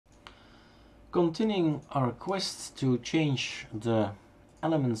Continuing our quest to change the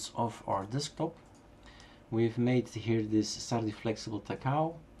elements of our desktop, we've made here this Sardi flexible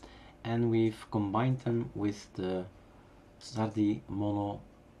Tacao, and we've combined them with the Sardi mono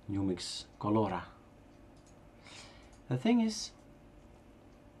Numix Colora. The thing is,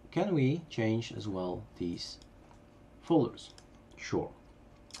 can we change as well these folders? Sure.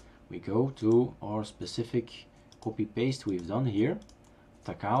 We go to our specific copy paste we've done here,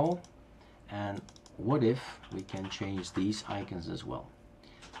 Tacao, and what if we can change these icons as well?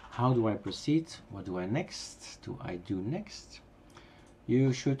 How do I proceed? What do I do next?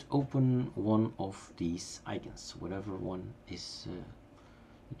 You should open one of these icons, whatever one is.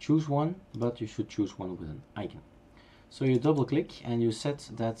 Choose one, but you should choose one with an icon. So you double click and you set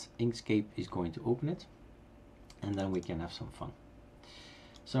that Inkscape is going to open it, and then we can have some fun.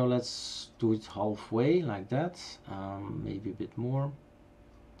 So let's do it halfway like that, maybe a bit more,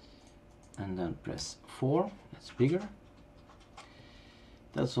 and then press 4. That's bigger.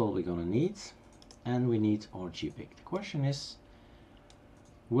 That's all we're gonna need, and we need our JPEG. The question is,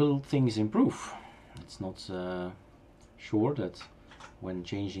 will things improve? It's not sure that when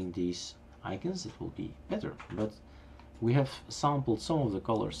changing these icons it will be better, but we have sampled some of the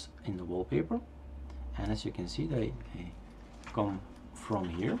colors in the wallpaper, and as you can see they come from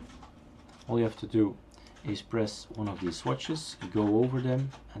here. All you have to do is press one of these swatches, go over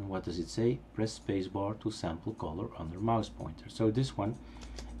them, and what does it say? Press spacebar to sample color under mouse pointer. So this one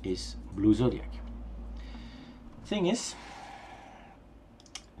is Blue Zodiac. Thing is,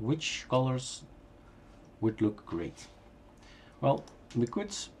 which colors would look great? Well, we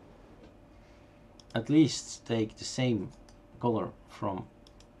could at least take the same color from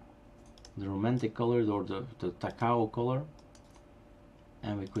the romantic color or the Tacao color,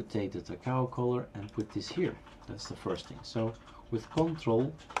 and we could take the Tacao color and put this here. That's the first thing. So with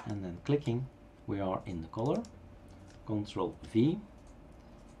Control and then clicking, we are in the color. Control V.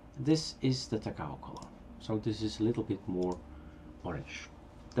 This is the Tacao color. So this is a little bit more orange.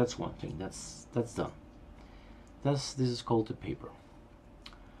 That's one thing. That's done. This is called the paper.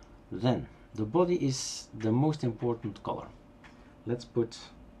 Then the body is the most important color. Let's put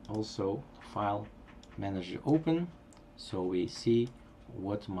also File Manager open so we see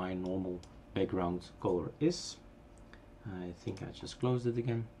what my normal background color is. I think I just closed it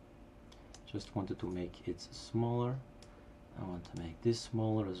again. Just wanted to make it smaller. I want to make this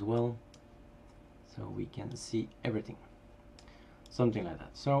smaller as well so we can see everything. Something like that.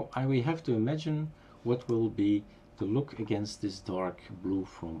 So we have to imagine what will be the look against this dark blue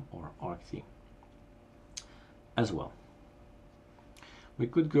from our Arc theme as well. We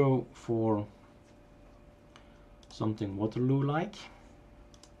could go for something Waterloo-like,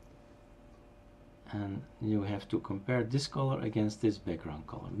 and you have to compare this color against this background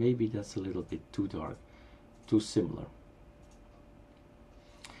color. Maybe that's a little bit too dark, too similar.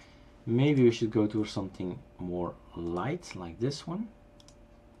 Maybe we should go to something more light like this one.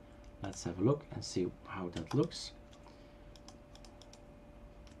 Let's have a look and see how that looks.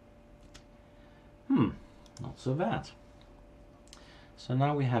 Not so bad. So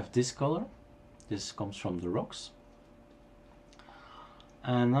now we have this color. This comes from the rocks.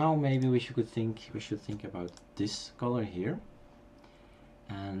 And now maybe we should think about this color here,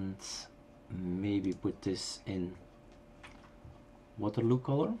 and maybe put this in Waterloo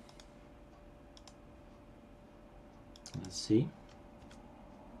color. Let's see.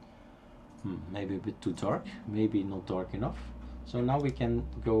 Maybe a bit too dark, maybe not dark enough. So now we can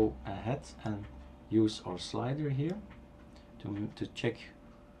go ahead and use our slider here to check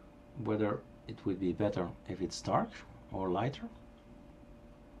whether it would be better if it's dark or lighter.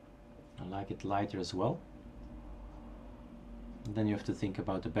 I like it lighter as well. And then you have to think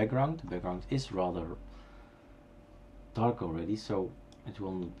about the background. The background is rather dark already, so it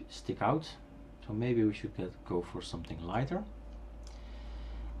will not stick out. So maybe we should go for something lighter.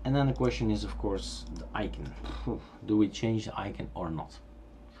 And then the question is, of course, the icon. Do we change the icon or not?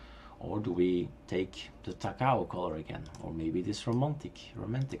 Or do we take the Tacao color again? Or maybe this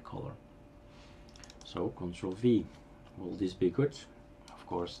romantic color? So Control V. Will this be good? Of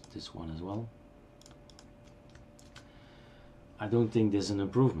course, this one as well. I don't think there's an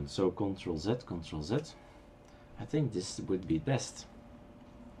improvement. So Control Z, Control Z. I think this would be best.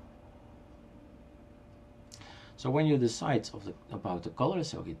 So when you decide about the color,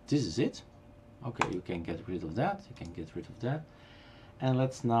 say, okay, this is it. Okay, you can get rid of that. You can get rid of that. And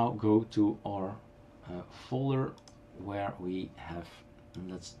let's now go to our folder where we have,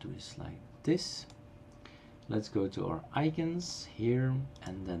 let's do this like this. Let's go to our icons here,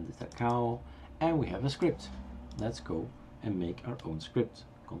 and then the Tacao, and we have a script. Let's go and make our own script.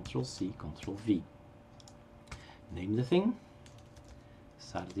 Control C, Control V. Name the thing,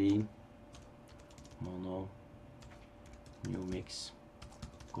 Sardi, Mono, Numix,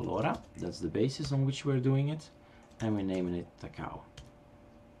 Colora. That's the basis on which we're doing it, and we're naming it Tacao.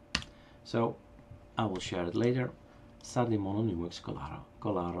 So I will share it later. Sardi, Mono, Numix, Colora,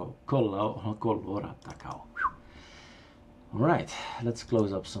 Tacao. Alright, let's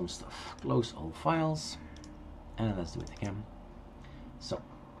close up some stuff. Close all files, and let's do it again. So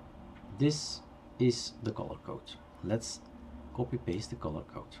this is the color code. Let's copy paste the color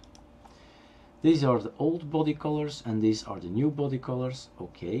code. These are the old body colors and these are the new body colors.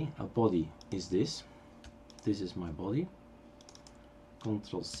 Okay, a body is this. This is my body.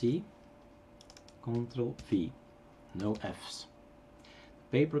 Control C, Control V, no F's.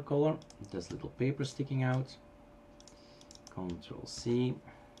 Paper color, there's little paper sticking out. Control C,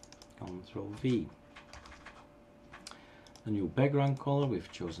 Control V. The new background color,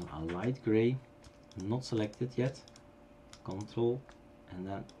 we've chosen a light gray, not selected yet. Control, and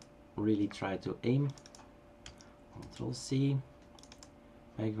then really try to aim. Control C.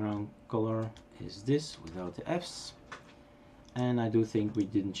 Background color is this without the F's. And I do think we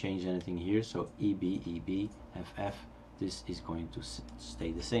didn't change anything here, so EB, EB, FF, this is going to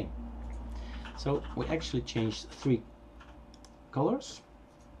stay the same. So we actually changed 3 colors.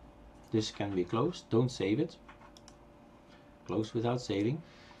 This can be closed, don't save it. Close without saving,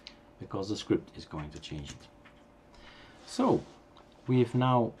 because the script is going to change it. So we have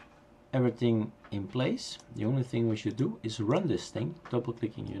now everything in place. The only thing we should do is run this thing. Double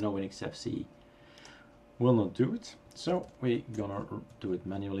clicking, you know, in XFCE will not do it. So we're gonna do it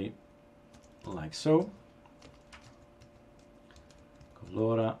manually like so.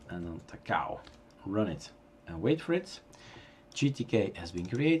 Colora and then Tacao. Run it and wait for it. GTK has been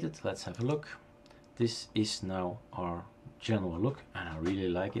created. Let's have a look. This is now our general look and I really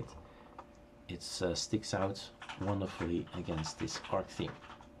like it. It sticks out wonderfully against this arc theme.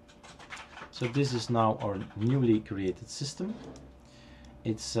 So this is now our newly created system.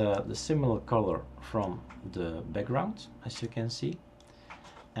 It's the similar color from the background, as you can see,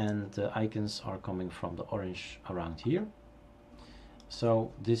 and the icons are coming from the orange around here.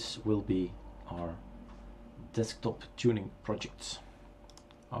 So this will be our desktop tuning projects.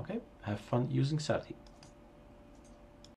 Okay, have fun using Sardi.